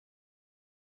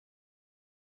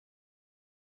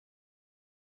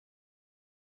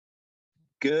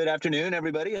Good afternoon,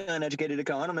 everybody. Uneducated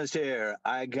economist here.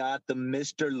 I got the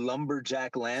Mr.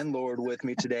 Lumberjack landlord with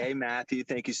me today. Matthew,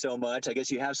 thank you so much. I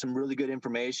guess you have some really good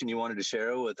information you wanted to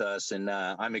share with us, and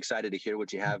I'm excited to hear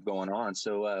what you have going on.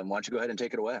 So why don't you go ahead and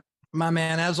take it away? My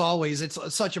man, as always, it's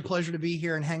such a pleasure to be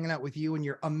here and hanging out with you and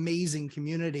your amazing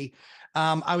community.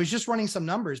 I was just running some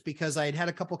numbers because I had had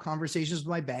a couple conversations with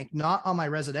my bank, not on my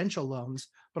residential loans,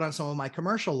 but on some of my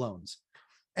commercial loans.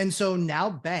 And so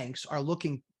now banks are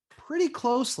looking pretty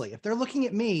closely. If they're looking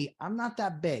at me, I'm not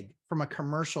that big from a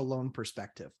commercial loan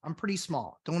perspective. I'm pretty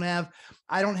small.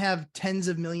 I don't have tens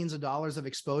of millions of dollars of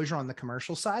exposure on the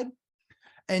commercial side.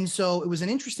 And so it was an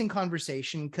interesting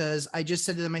conversation because I just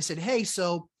said to them, I said, hey,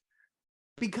 so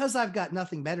because I've got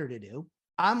nothing better to do,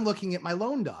 I'm looking at my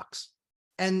loan docs.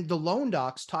 And the loan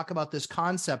docs talk about this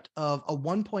concept of a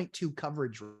 1.2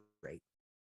 coverage rate.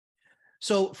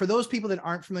 So for those people that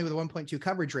aren't familiar with the 1.2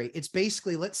 coverage rate, it's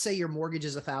basically, let's say your mortgage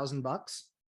is $1,000,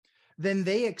 then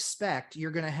they expect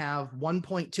you're going to have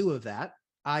 1.2 of that,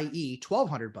 i.e.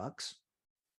 $1,200.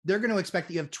 They're going to expect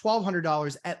that you have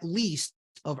 $1,200 at least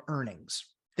of earnings.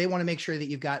 They want to make sure that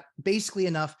you've got basically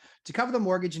enough to cover the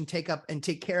mortgage and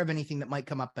take care of anything that might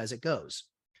come up as it goes.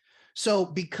 So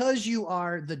because you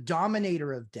are the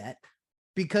dominator of debt,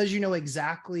 because you know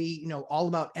exactly, all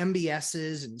about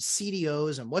MBSs and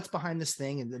CDOs and what's behind this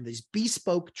thing, and then these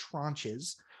bespoke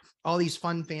tranches, all these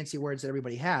fun, fancy words that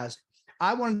everybody has,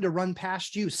 I wanted to run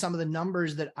past you some of the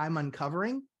numbers that I'm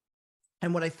uncovering.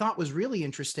 And what I thought was really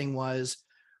interesting was,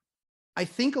 I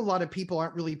think a lot of people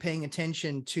aren't really paying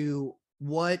attention to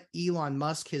what Elon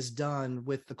Musk has done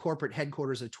with the corporate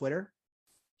headquarters of Twitter.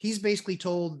 He's basically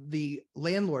told the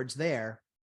landlords there,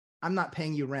 I'm not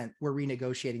paying you rent. We're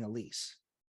renegotiating a lease.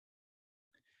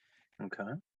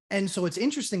 Okay. And so what's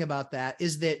interesting about that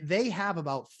is that they have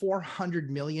about $400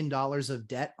 million of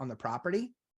debt on the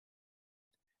property.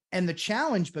 And the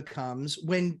challenge becomes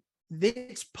when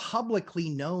it's publicly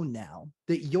known now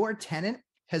that your tenant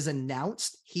has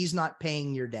announced he's not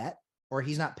paying your debt, or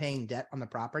he's not paying debt on the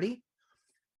property.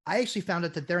 I actually found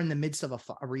out that they're in the midst of a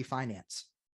refinance.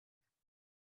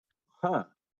 Huh.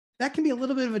 That can be a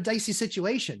little bit of a dicey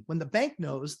situation when the bank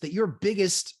knows that your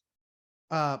biggest,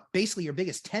 basically your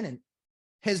biggest tenant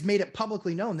has made it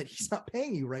publicly known that he's not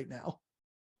paying you right now.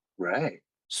 Right.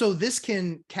 So this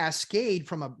can cascade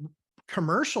from a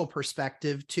commercial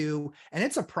perspective and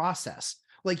it's a process.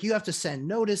 Like you have to send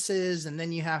notices and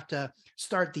then you have to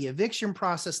start the eviction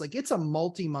process. Like it's a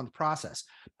multi-month process.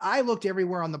 I looked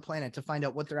everywhere on the planet to find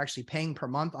out what they're actually paying per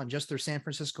month on just their San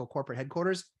Francisco corporate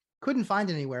headquarters. Couldn't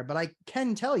find it anywhere, but I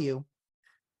can tell you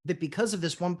that because of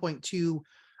this 1.2%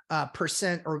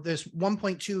 or this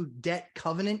 1.2 debt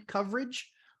covenant coverage,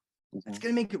 it's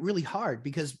going to make it really hard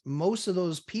because most of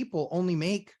those people only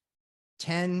make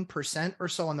 10% or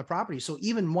so on the property. So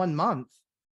even 1 month,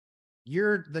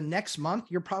 the next month,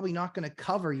 you're probably not going to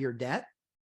cover your debt.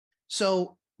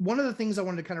 So one of the things I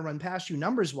wanted to kind of run past you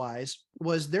numbers wise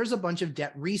was there's a bunch of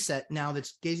debt reset now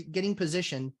that's getting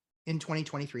positioned in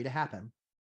 2023 to happen.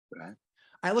 Right.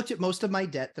 I looked at most of my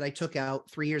debt that I took out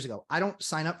 3 years ago. I don't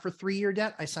sign up for 3-year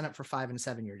debt. I sign up for 5 and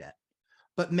 7-year debt.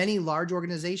 But many large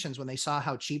organizations, when they saw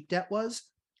how cheap debt was,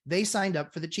 they signed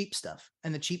up for the cheap stuff.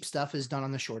 And the cheap stuff is done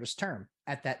on the shortest term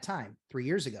at that time, 3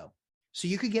 years ago. So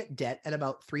you could get debt at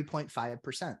about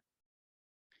 3.5%.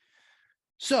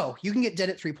 So you can get debt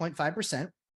at 3.5%.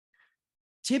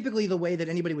 Typically, the way that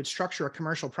anybody would structure a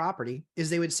commercial property is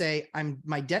they would say,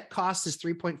 my debt cost is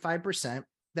 3.5%.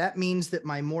 That means that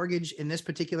my mortgage, in this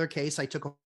particular case, I took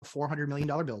a $400 million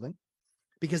building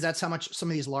because that's how much some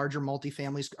of these larger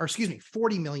multifamilies, or excuse me,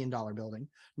 $40 million building,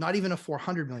 not even a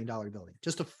 $400 million building,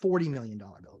 just a $40 million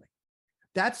building.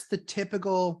 That's the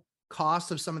typical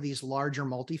cost of some of these larger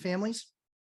multifamilies.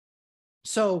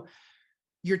 So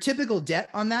your typical debt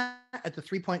on that at the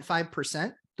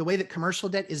 3.5%, the way that commercial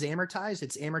debt is amortized,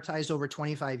 it's amortized over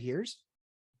 25 years.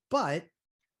 But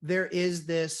there is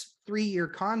this 3-year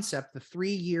concept, the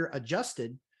 3-year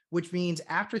adjusted, which means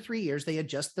after 3 years, they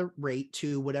adjust the rate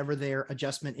to whatever their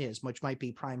adjustment is, which might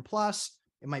be prime plus,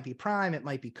 it might be prime, it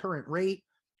might be current rate,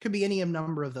 could be any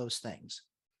number of those things.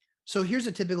 So here's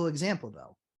a typical example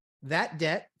though. That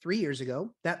debt 3 years ago,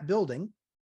 that building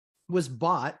was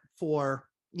bought for,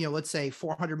 let's say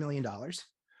 $400 million.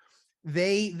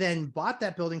 They then bought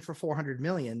that building for $400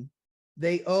 million.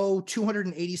 They owe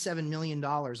 $287 million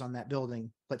on that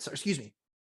building. But excuse me,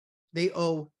 they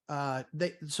owe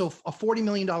so a $40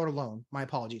 million loan. My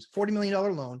apologies, $40 million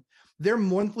loan. Their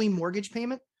monthly mortgage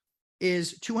payment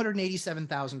is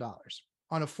 $287,000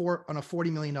 on a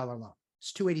 $40 million loan.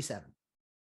 It's $287.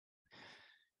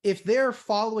 If they're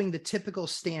following the typical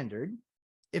standard,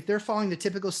 if they're following the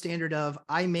typical standard of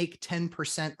I make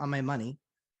 10% on my money,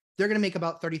 they're going to make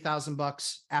about 30,000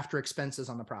 bucks after expenses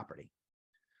on the property.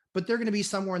 But they're going to be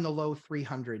somewhere in the low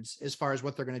 300s as far as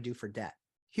what they're going to do for debt.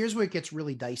 Here's where it gets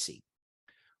really dicey.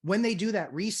 When they do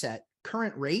that reset,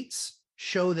 current rates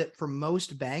show that for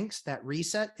most banks, that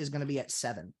reset is going to be at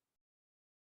 7.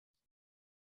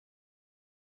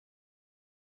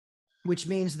 Which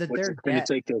means that their debt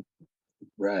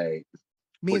right.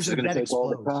 means their debt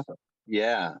explodes.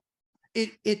 Yeah.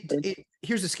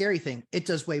 Here's the scary thing. It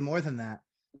does way more than that.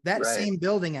 That same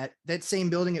building at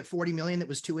 40 million that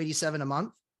was 287 a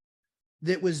month,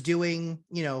 that was doing,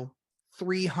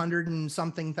 300 and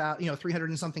something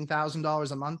thousand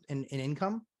dollars a month in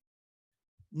income.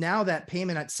 Now that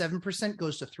payment at 7%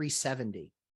 goes to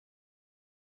 370.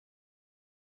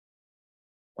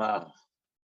 Wow.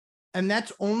 And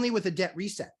that's only with a debt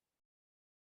reset.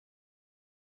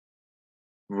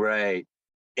 Right.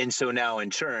 And so now in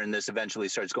turn, this eventually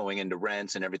starts going into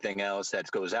rents and everything else that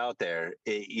goes out there,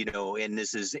 and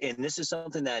this is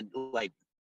something that, like,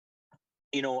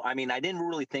 I mean, I didn't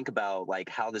really think about like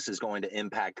how this is going to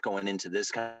impact going into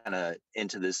this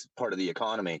part of the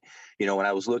economy. When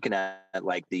I was looking at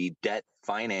like the debt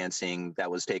financing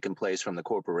that was taking place from the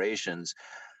corporations,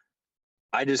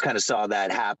 I just kind of saw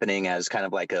that happening as kind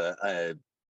of like a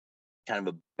kind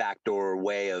of a backdoor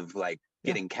way of like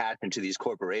getting cash into these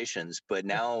corporations. But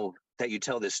now that you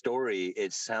tell this story,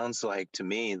 it sounds like to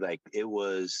me like it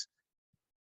was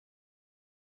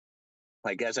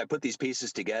like, as I put these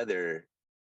pieces together,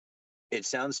 it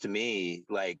sounds to me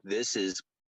like this is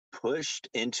pushed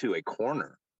into a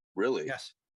corner, really.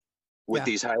 Yes. With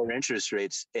these higher interest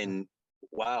rates. And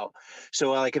wow.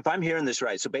 So like, if I'm hearing this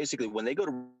right, so basically when they go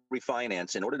to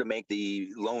refinance, in order to make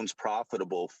the loans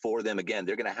profitable for them again,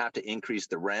 they're going to have to increase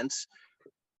the rents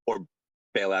or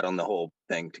bail out on the whole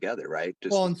thing together, right?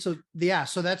 And so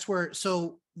that's where,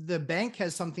 so the bank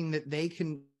has something that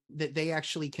they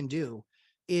actually can do,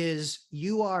 is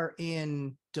you are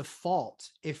in default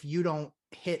if you don't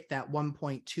hit that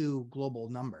 1.2 global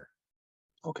number.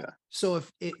 Okay. So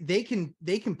if they can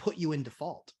put you in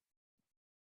default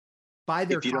by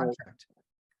their contract.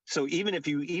 So even if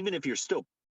you're still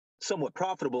somewhat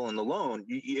profitable in the loan,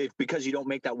 because you don't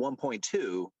make that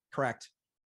 1.2, correct,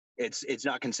 it's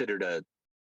not considered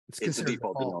it's a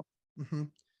default. Mm-hmm.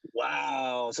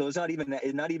 Wow. So it's not even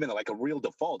like a real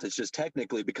default. It's just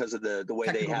technically because of the way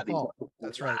they have default.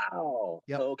 That's right. Wow.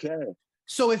 Yep. Okay.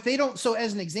 So if they don't, so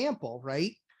as an example,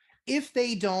 right? If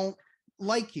they don't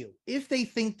like you, if they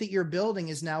think that your building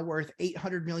is now worth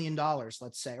 $800 million,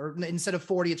 let's say, or instead of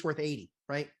 40, it's worth 80,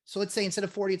 right? So let's say instead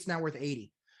of 40, it's now worth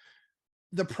 80.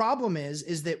 The problem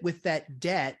is that with that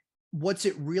debt, what's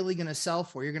it really going to sell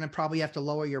for? You're going to probably have to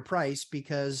lower your price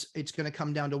because it's going to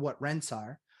come down to what rents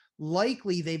are.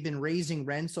 Likely they've been raising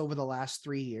rents over the last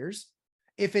 3 years.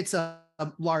 If it's a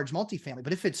large multifamily,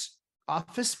 but if it's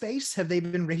office space, have they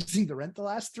been raising the rent the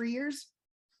last 3 years?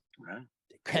 Right.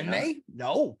 Can they?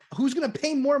 No. Who's going to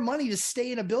pay more money to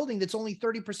stay in a building that's only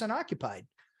 30% occupied?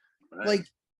 Right. Like,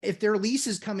 if their lease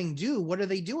is coming due, what are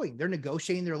they doing? They're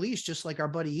negotiating their lease just like our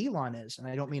buddy Elon is. And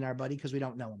I don't mean our buddy because we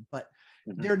don't know him, but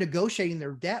they're negotiating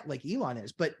their debt like Elon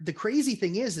is. But the crazy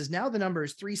thing is now the number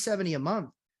is 370 a month.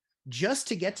 Just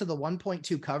to get to the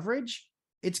 1.2 coverage,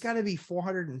 it's got to be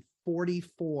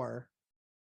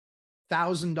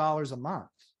 $444,000 a month.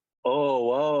 Oh,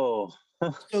 whoa.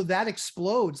 So that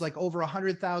explodes like over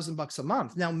 $100,000 a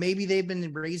month. Now, maybe they've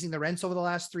been raising the rents over the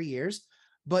last 3 years,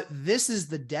 but this is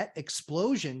the debt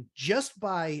explosion just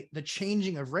by the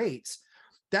changing of rates.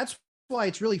 That's why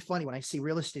it's really funny when I see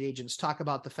real estate agents talk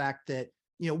about the fact that,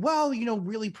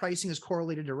 really pricing is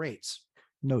correlated to rates.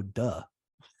 No, duh.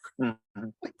 Mm-hmm.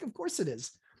 Like, of course it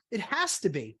is. It has to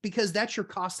be, because that's your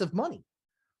cost of money,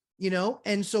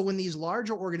 And so when these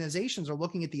larger organizations are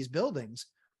looking at these buildings,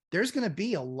 there's going to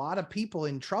be a lot of people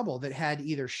in trouble that had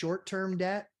either short-term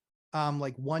debt,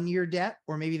 like 1-year debt,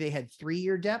 or maybe they had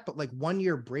 3-year debt, but like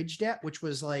 1-year bridge debt, which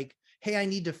was like, hey, I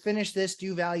need to finish this,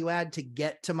 do value add to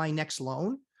get to my next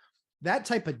loan. That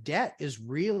type of debt is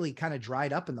really kind of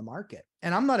dried up in the market.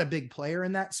 And I'm not a big player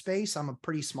in that space. I'm a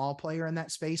pretty small player in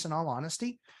that space, in all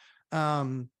honesty.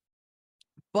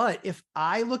 But if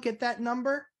I look at that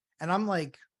number and I'm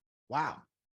like, wow,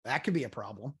 that could be a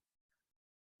problem.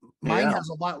 Mine has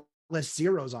a lot less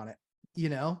zeros on it,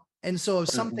 And so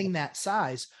something that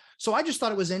size. So I just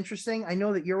thought it was interesting. I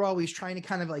know that you're always trying to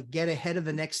kind of like get ahead of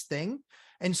the next thing.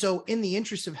 And so in the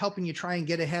interest of helping you try and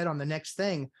get ahead on the next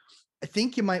thing, I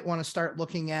think you might want to start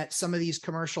looking at some of these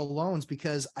commercial loans,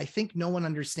 because I think no one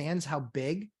understands how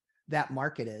big that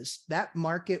market is. That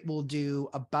market will do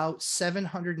about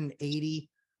 $780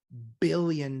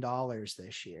 billion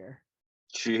this year.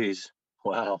 Jeez.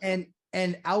 Wow.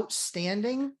 And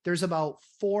outstanding, there's about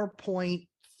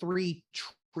 $4.3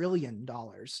 trillion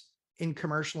in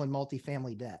commercial and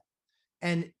multifamily debt.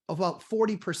 And about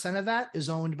 40% of that is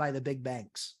owned by the big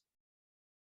banks.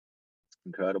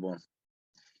 Incredible.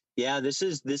 Yeah, this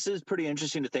is pretty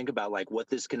interesting to think about, like what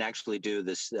this can actually do.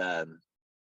 This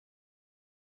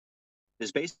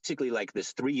is basically like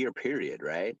this 3-year period,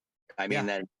 right? I mean,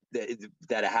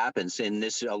 that happens, and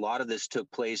a lot of this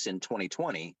took place in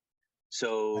 2020.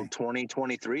 So Right.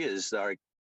 2023 is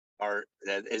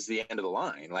is the end of the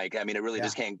line. Like, I mean, it really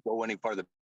just can't go any farther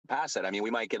past that. I mean,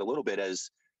 we might get a little bit as,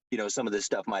 some of this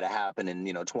stuff might have happened in,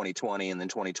 2020 and then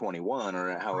 2021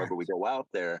 or however we go out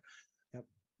there. Yep.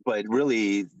 But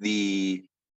really the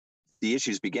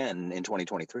issues begin in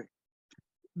 2023.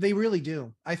 They really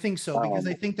do. I think so, because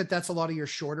I think that that's a lot of your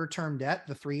shorter term debt,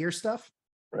 the 3-year stuff.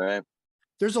 Right.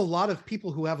 There's a lot of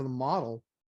people who have a model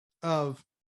of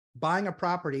buying a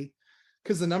property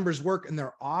because the numbers work and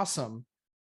they're awesome,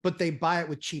 but they buy it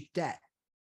with cheap debt.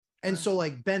 And so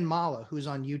like Ben Mala, who's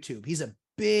on YouTube, he's a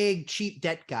big cheap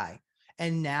debt guy.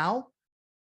 And now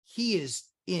he's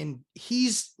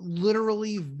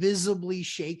literally visibly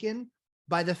shaken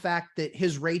by the fact that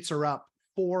his rates are up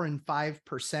 4 and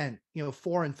 5%,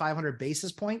 4 and 500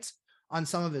 basis points on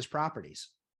some of his properties.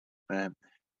 Right.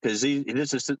 Because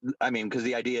because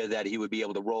the idea that he would be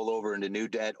able to roll over into new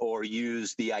debt or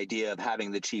use the idea of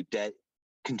having the cheap debt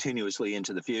continuously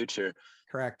into the future.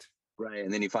 Correct. Right.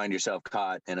 And then you find yourself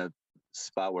caught in a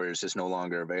spot where it's just no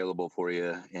longer available for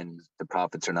you and the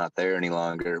profits are not there any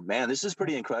longer. Man, this is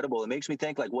pretty incredible. It makes me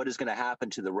think, like, what is going to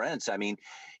happen to the rents? I mean,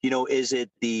 is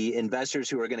it the investors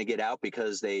who are going to get out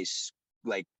because they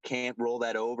like can't roll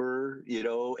that over,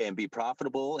 and be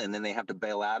profitable, and then they have to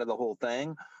bail out of the whole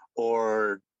thing?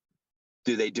 Or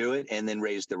do they do it and then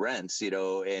raise the rents,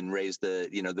 and raise the,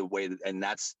 the way that, and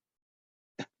that's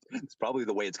it's probably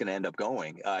the way it's going to end up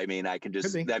going. I mean,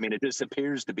 it just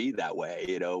appears to be that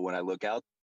way, when I look out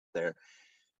there.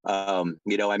 I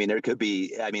mean, there could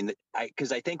be,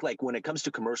 because I think, like, when it comes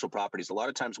to commercial properties, a lot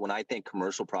of times when I think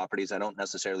commercial properties, I don't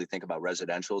necessarily think about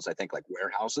residentials. I think like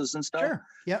warehouses and stuff. Sure.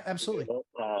 Yeah, absolutely.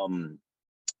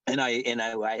 And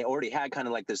I already had kind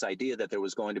of like this idea that there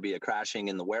was going to be a crashing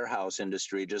in the warehouse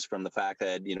industry, just from the fact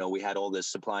that, we had all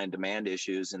this supply and demand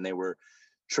issues, and they were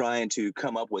trying to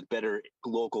come up with better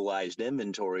localized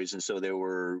inventories. And so they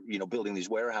were, building these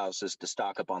warehouses to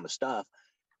stock up on the stuff.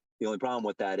 The only problem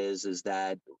with that is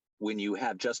that when you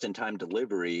have just-in-time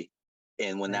delivery,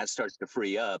 and when that starts to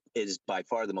free up, it is by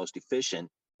far the most efficient,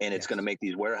 and it's going to make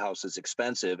these warehouses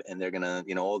expensive, and they're going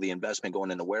to, all the investment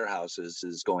going into warehouses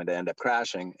is going to end up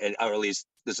crashing, or at least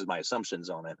this is my assumptions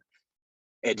on it.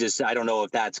 I don't know if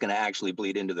that's going to actually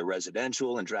bleed into the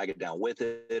residential and drag it down with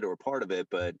it, or part of it,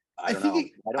 but I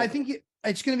think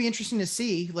it's going to be interesting to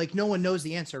see. Like, no one knows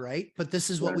the answer, right? But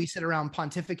this is what we sit around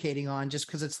pontificating on, just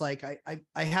because it's like,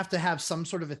 I have to have some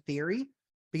sort of a theory,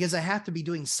 because I have to be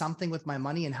doing something with my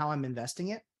money and how I'm investing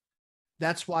it.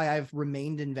 That's why I've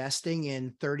remained investing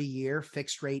in 30-year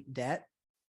fixed rate debt.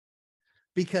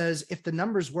 Because if the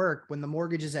numbers work, when the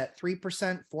mortgage is at 3%,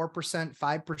 4%, 5%,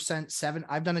 7%,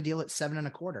 I've done a deal at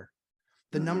 7.25%.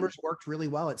 The numbers worked really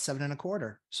well at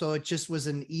 7.25%. So it just was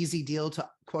an easy deal to,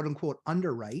 quote unquote,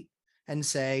 underwrite and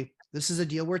say, this is a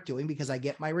deal worth doing because I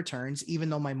get my returns, even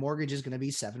though my mortgage is going to be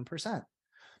 7%.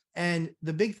 And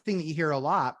the big thing that you hear a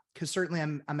lot, because certainly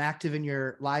I'm active in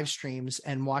your live streams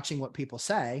and watching what people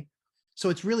say. So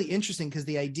it's really interesting, because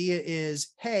the idea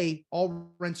is, hey,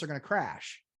 all rents are going to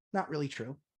crash. Not really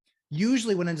true.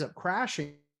 Usually what ends up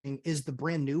crashing is the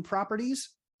brand new properties,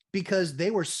 because they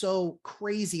were so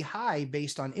crazy high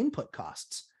based on input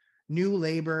costs, new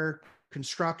labor,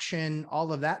 construction,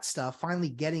 all of that stuff, finally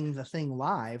getting the thing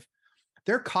live.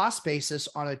 Their cost basis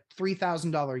on a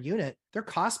 $3,000 unit, their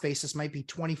cost basis might be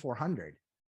 $2,400.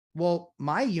 Well,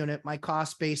 my unit, my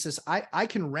cost basis, I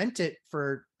can rent it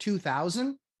for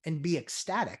 $2,000 and be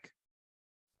ecstatic.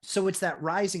 So it's that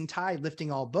rising tide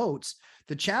lifting all boats.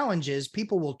 The challenge is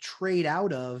people will trade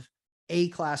out of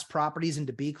A-class properties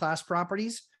into B-class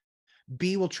properties.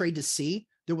 B will trade to C.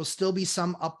 There will still be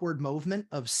some upward movement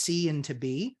of C into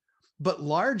B, but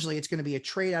largely it's going to be a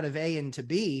trade out of A into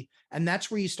B. And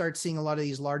that's where you start seeing a lot of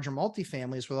these larger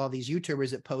multifamilies with all these YouTubers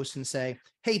that post and say,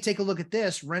 hey, take a look at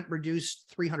this, rent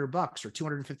reduced $300 or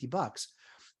 $250.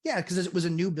 Yeah, because it was a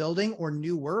new building or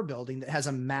newer building that has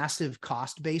a massive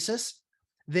cost basis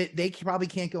that they probably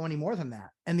can't go any more than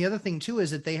that. And the other thing too is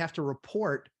that they have to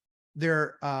report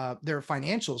their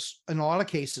financials in a lot of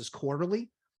cases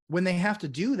quarterly. When they have to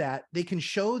do that, they can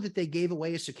show that they gave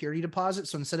away a security deposit.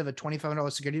 So instead of a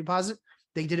 $25 security deposit,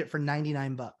 they did it for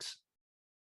 99 bucks.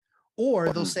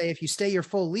 Or they'll say, if you stay your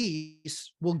full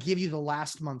lease, we'll give you the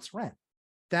last month's rent.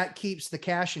 That keeps the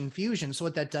cash infusion. So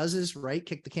what that does is, right,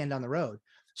 kick the can down the road.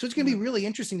 So it's going to be really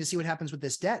interesting to see what happens with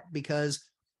this debt, because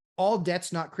all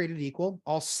debt's not created equal.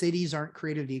 All cities aren't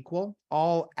created equal.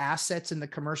 All assets in the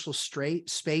commercial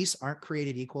space aren't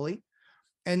created equally.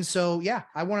 And so, yeah,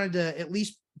 I wanted to at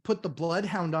least put the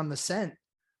bloodhound on the scent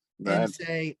and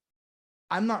say,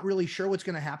 I'm not really sure what's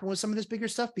going to happen with some of this bigger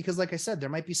stuff, because like I said, there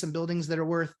might be some buildings that are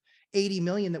worth 80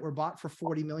 million that were bought for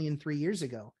 40 million 3 years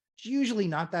ago. It's usually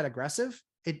not that aggressive.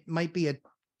 It might be a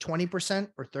 20%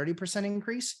 or 30%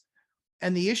 increase.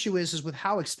 And the issue is with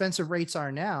how expensive rates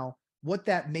are now, what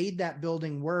that made that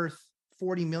building worth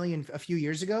 40 million a few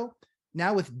years ago.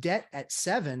 Now with debt at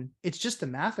 7, it's just a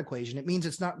math equation. It means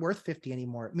it's not worth 50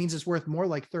 anymore. It means it's worth more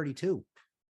like 32.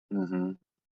 And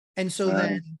so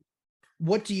then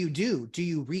what do? Do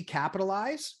you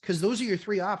recapitalize? Because those are your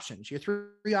 3 options. Your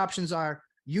 3 options are,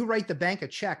 you write the bank a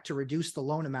check to reduce the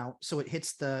loan amount so it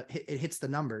hits the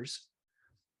numbers.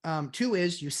 2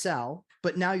 is you sell,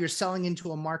 but now you're selling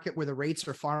into a market where the rates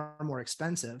are far more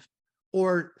expensive.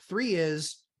 Or 3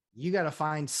 is you got to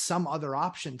find some other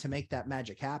option to make that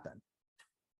magic happen.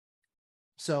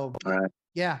 So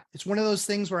yeah, it's one of those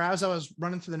things where as I was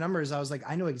running through the numbers, I was like,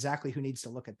 I know exactly who needs to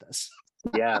look at this.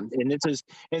 Yeah. And it's just,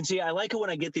 and see, I like it when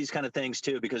I get these kind of things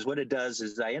too, because what it does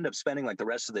is I end up spending like the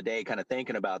rest of the day kind of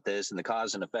thinking about this and the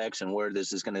cause and effects and where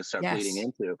this is going to start bleeding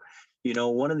into. You know,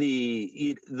 one of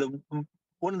the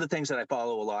things that I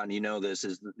follow a lot, and you know this,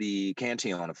 is the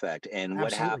Cantillon effect, and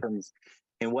what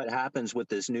happens with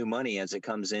this new money as it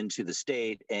comes into the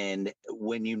state. And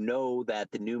when you know that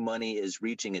the new money is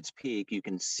reaching its peak, you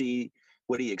can see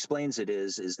what he explains it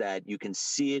is that you can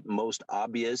see it most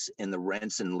obvious in the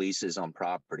rents and leases on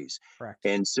properties. Correct.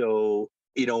 And so,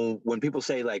 you know, when people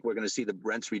say like, we're going to see the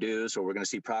rents reduce or we're going to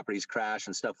see properties crash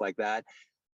and stuff like that,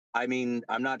 I mean,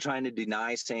 I'm not trying to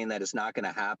deny saying that it's not going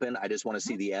to happen. I just want to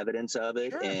see the evidence of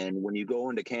it. Sure. And when you go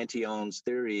into Cantillon's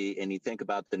theory and you think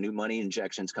about the new money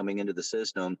injections coming into the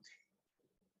system,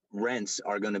 rents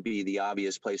are going to be the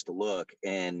obvious place to look.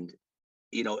 And,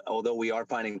 you know, although we are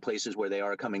finding places where they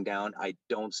are coming down, I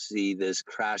don't see this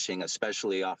crashing,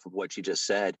 especially off of what you just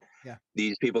said. Yeah.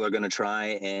 These people are going to try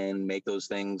and make those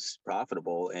things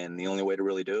profitable. And the only way to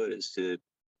really do it is to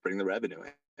bring the revenue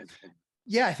in.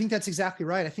 Yeah, I think that's exactly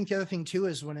right. I think the other thing too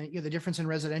is when the difference in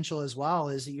residential as well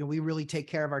is, we really take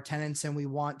care of our tenants, and we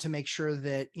want to make sure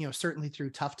that, certainly through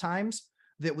tough times,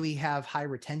 that we have high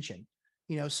retention.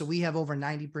 So we have over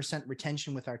 90%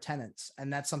 retention with our tenants,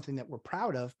 and that's something that we're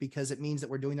proud of, because it means that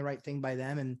we're doing the right thing by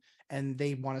them, and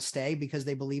they want to stay because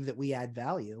they believe that we add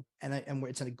value, and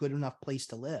it's a good enough place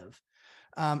to live.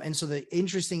 And so the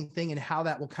interesting thing and how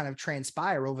that will kind of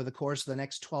transpire over the course of the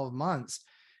next 12 months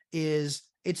is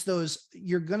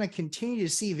you're going to continue to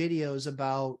see videos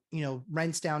about,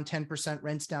 rents down 10%,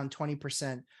 rents down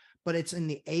 20%, but it's in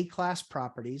the A-class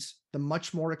properties, the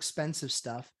much more expensive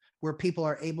stuff, where people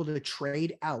are able to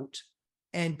trade out,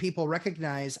 and people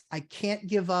recognize, I can't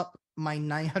give up my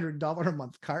 $900 a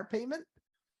month car payment.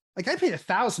 Like, I paid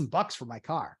 $1,000 for my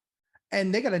car,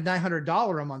 and they got a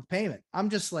 $900 a month payment. I'm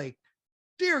just like,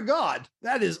 dear God,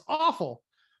 that is awful.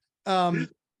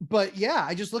 But yeah,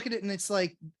 I just look at it and it's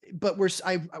like, but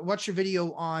I watched your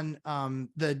video on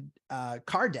the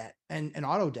car debt and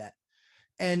auto debt,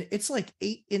 and it's like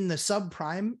in the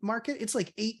subprime market, it's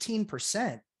like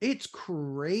 18%. It's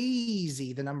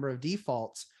crazy, the number of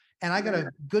defaults. And I got a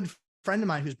good friend of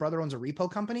mine whose brother owns a repo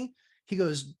company. He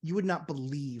goes, you would not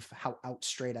believe how out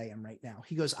straight I am right now.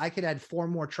 He goes, I could add 4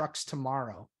 more trucks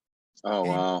tomorrow. Oh,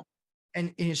 wow.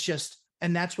 And it's just,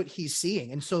 and that's what he's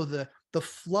seeing. And so the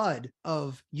flood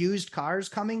of used cars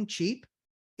coming cheap,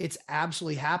 it's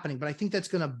absolutely happening. But I think that's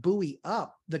going to buoy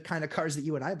up the kind of cars that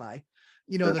you and I buy,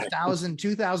 the $1,000,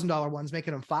 $2,000 ones,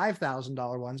 making them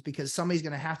 $5,000 ones, because somebody's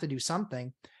going to have to do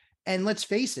something. And let's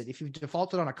face it, if you've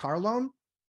defaulted on a car loan,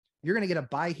 you're going to get a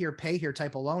buy here, pay here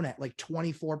type of loan at like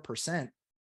 24%.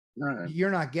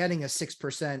 You're not getting a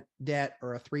 6% debt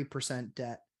or a 3%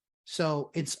 debt.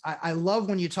 So I love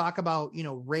when you talk about,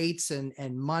 rates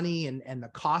and money and the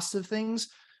cost of things,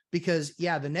 because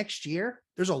the next year,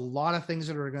 there's a lot of things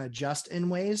that are going to adjust in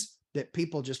ways that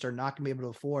people just are not going to be able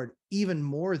to afford, even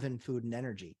more than food and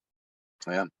energy.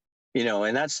 Yeah.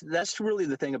 And that's really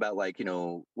the thing about, like,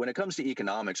 when it comes to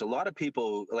economics, a lot of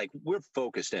people, like, we're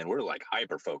like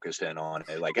hyper focused in on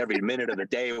it. Like every minute of the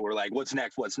day, we're like, what's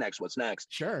next? What's next? What's next?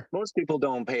 Sure. Most people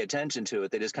don't pay attention to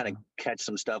it. They just kind of catch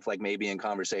some stuff, like maybe in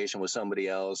conversation with somebody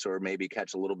else, or maybe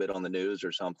catch a little bit on the news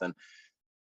or something.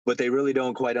 but they really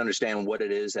don't quite understand what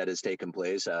it is that is taking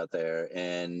place out there.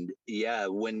 And yeah,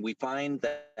 when we find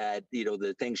that,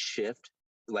 the things shift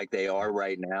like they are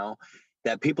right now,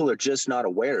 that people are just not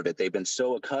aware of it. They've been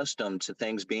so accustomed to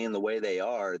things being the way they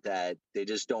are that they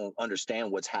just don't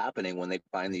understand what's happening when they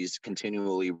find these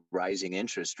continually rising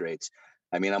interest rates.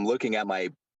 I mean, I'm looking at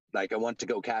like I went to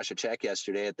go cash a check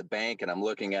yesterday at the bank, and I'm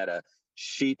looking at a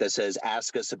sheet that says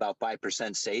ask us about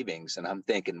 5% savings, and I'm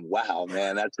thinking, wow,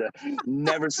 man, that's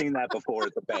never seen that before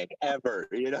at the bank ever,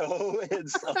 and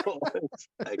so it's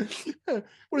like,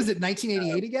 What is it,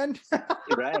 1988 again?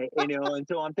 right, and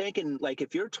so I'm thinking, like,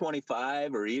 if you're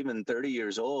 25 or even 30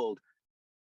 years old,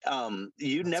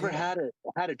 you That's never it.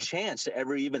 had a chance to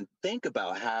ever even think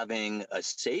about having a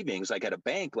savings like at a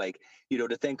bank, like,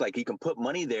 to think like you can put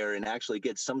money there and actually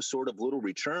get some sort of little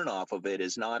return off of it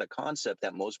is not a concept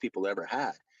that most people ever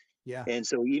had. Yeah. And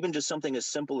so even just something as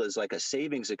simple as like a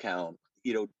savings account,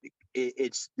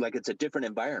 it's like it's a different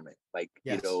environment, like,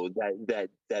 Yes.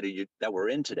 that we're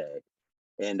in today.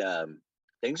 And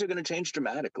things are going to change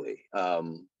dramatically. They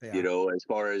are. As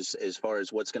far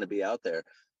as what's going to be out there.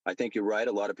 I think you're right.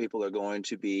 A lot of people are going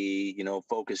to be,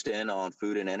 focused in on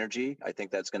food and energy. I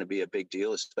think that's going to be a big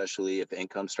deal, especially if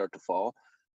incomes start to fall.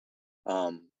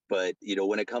 But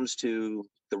when it comes to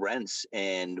the rents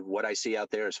and what I see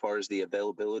out there as far as the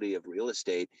availability of real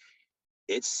estate,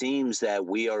 it seems that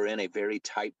we are in a very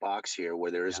tight box here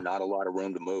where there is Yeah. not a lot of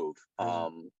room to move.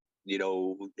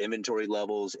 Agreed. Inventory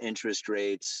levels, interest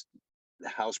rates,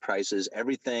 house prices,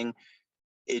 everything.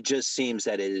 It just seems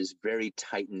that it is very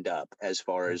tightened up as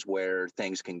far Yeah. as where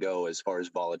things can go, as far as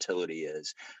volatility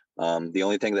is. The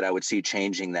only thing that I would see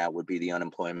changing that would be the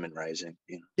unemployment rising.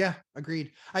 Yeah,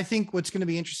 agreed. I think what's going to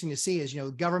be interesting to see is,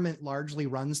 government largely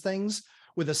runs things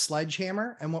with a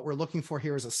sledgehammer, and what we're looking for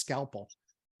here is a scalpel.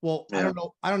 Well, I Yeah. don't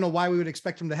know. I don't know why we would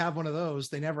expect them to have one of those.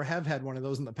 They never have had one of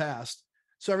those in the past.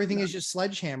 So everything is just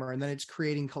sledgehammer, and then it's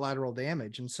creating collateral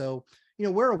damage. And so,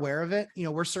 we're aware of it.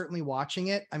 We're certainly watching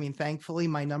it. I mean, thankfully,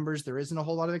 my numbers, there isn't a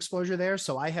whole lot of exposure there.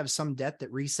 So I have some debt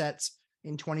that resets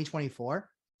in 2024,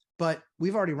 but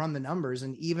we've already run the numbers.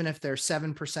 And even if they're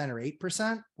 7% or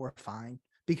 8%, we're fine,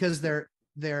 because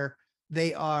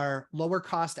they are lower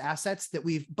cost assets that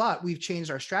we've changed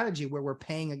our strategy where we're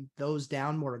paying those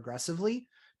down more aggressively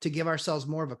to give ourselves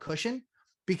more of a cushion,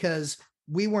 because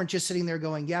we weren't just sitting there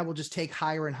going, yeah, we'll just take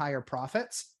higher and higher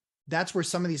profits. That's where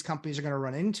some of these companies are going to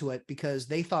run into it, because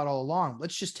they thought all along,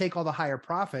 let's just take all the higher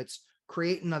profits,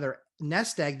 create another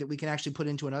nest egg that we can actually put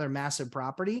into another massive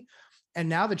property. And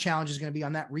now the challenge is going to be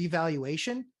on that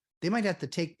revaluation. They might have to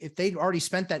take, if they'd already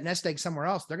spent that nest egg somewhere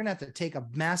else, they're going to have to take a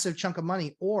massive chunk of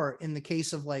money. Or in the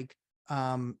case of like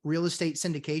real estate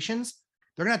syndications,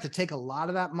 they're going to have to take a lot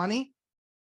of that money,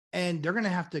 and they're going to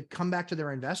have to come back to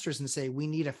their investors and say, we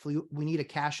need a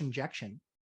cash injection.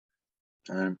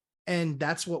 Um, And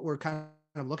that's what we're kind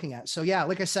of looking at. So yeah,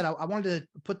 like I said, I wanted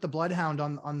to put the bloodhound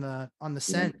on the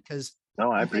scent, because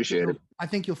no, I appreciate it. I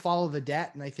think you'll follow the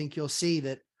debt, and I think you'll see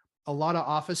that a lot of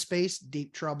office space,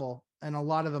 deep trouble, and a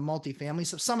lot of the multifamily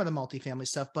stuff, some of the multifamily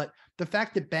stuff. But the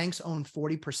fact that banks own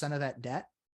 40% of that debt,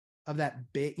 of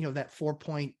that big, that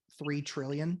 4.3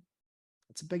 trillion,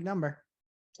 that's a big number.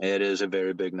 It is a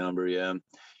very big number, yeah.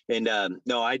 And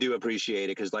no, I do appreciate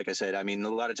it because, like I said, I mean, a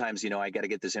lot of times, I got to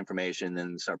get this information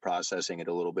and start processing it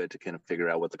a little bit to kind of figure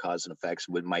out what the cause and effects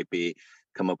might be,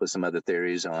 come up with some other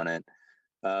theories on it.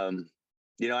 Um,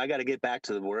 I got to get back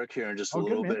to the work here in just a Oh, good,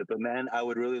 little man. bit, but man, I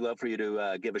would really love for you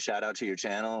to give a shout out to your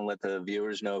channel and let the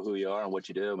viewers know who you are and what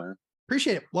you do, man.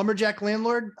 Appreciate it. Lumberjack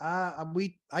Landlord.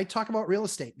 I talk about real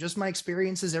estate, just my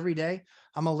experiences every day.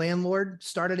 I'm a landlord,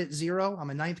 started at zero. I'm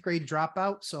a ninth grade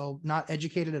dropout, so not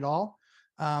educated at all.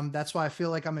 That's why I feel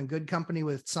like I'm in good company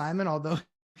with Simon, although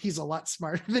he's a lot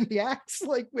smarter than he acts,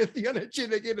 like with the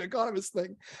uneducated economist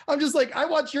thing. I'm just like, I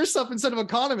watch your stuff instead of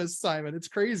economists, Simon. It's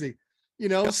crazy.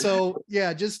 So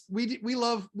yeah, just we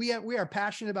are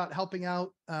passionate about helping out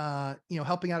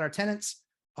helping out our tenants,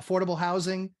 affordable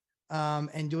housing,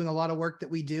 and doing a lot of work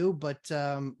that we do. But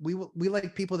we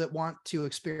like people that want to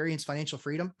experience financial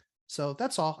freedom. So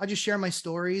that's all. I just share my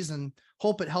stories and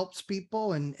hope it helps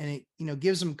people, and it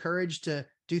gives them courage to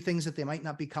do things that they might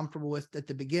not be comfortable with at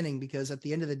the beginning, because at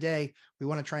the end of the day, we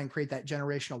want to try and create that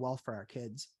generational wealth for our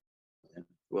kids.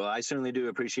 Well, I certainly do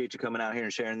appreciate you coming out here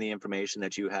and sharing the information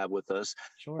that you have with us. I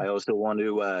Sure. also want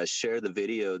to share the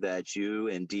video that you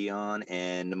and Dion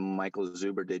and Michael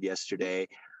Zuber did yesterday.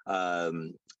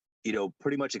 Um,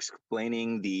 pretty much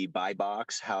explaining the buy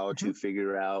box, how to Mhm.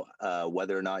 figure out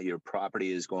whether or not your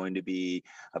property is going to be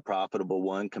a profitable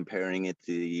one, comparing it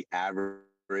to the average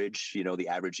average, the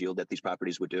average yield that these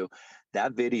properties would do.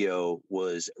 That video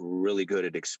was really good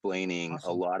at explaining a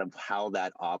Awesome. lot of how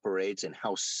that operates and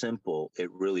how simple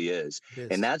it really is. It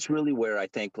And is. that's really where I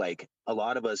think like a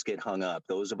lot of us get hung up.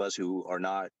 Those of us who are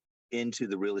not into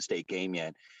the real estate game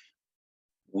yet,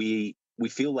 we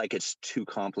feel like it's too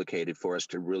complicated for us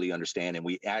to really understand, and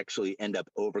we actually end up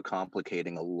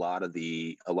overcomplicating a lot of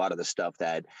the stuff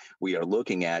that we are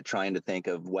looking at, trying to think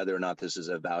of whether or not this is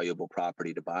a valuable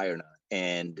property to buy or not.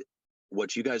 And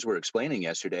what you guys were explaining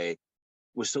yesterday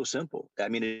was so simple. I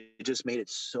mean, it just made it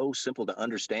so simple to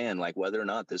understand, like whether or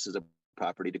not this is a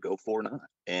property to go for or not.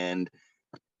 And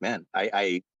man,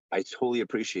 I totally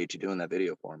appreciate you doing that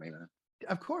video for me, man.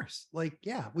 Of course. Like,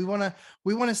 yeah, we want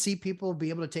to see people be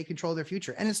able to take control of their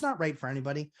future. And it's not right for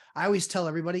anybody. I always tell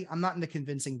everybody, I'm not in the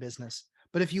convincing business.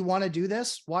 But if you want to do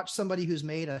this, watch somebody who's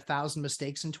made 1,000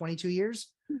 mistakes in 22 years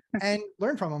and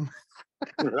learn from them.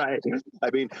 Right.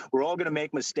 I mean, we're all going to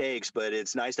make mistakes, but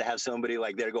it's nice to have somebody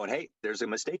like there going, "Hey, there's a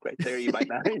mistake right there. You might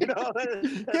not,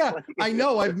 Yeah, like, I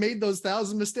know I've made those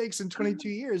 1,000 mistakes in 22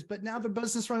 years, but now the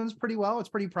business runs pretty well. It's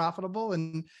pretty profitable,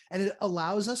 and it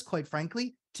allows us, quite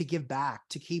frankly, to give back,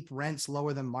 to keep rents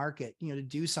lower than market, to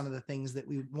do some of the things that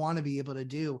we want to be able to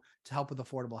do to help with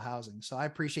affordable housing. So I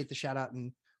appreciate the shout out.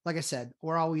 And like I said,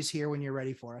 we're always here when you're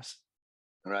ready for us.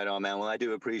 Right on, man. Well, I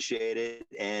do appreciate it,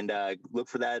 and look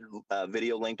for that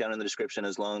video link down in the description,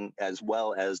 as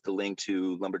well as the link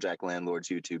to Lumberjack Landlord's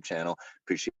YouTube channel.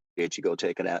 Appreciate you. Go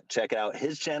check out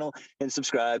his channel, and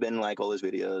subscribe and like all his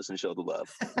videos and show the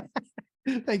love.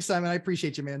 Thanks, Simon. I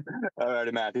appreciate you, man. All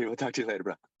right, Matthew. We'll talk to you later,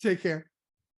 bro. Take care.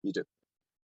 You too.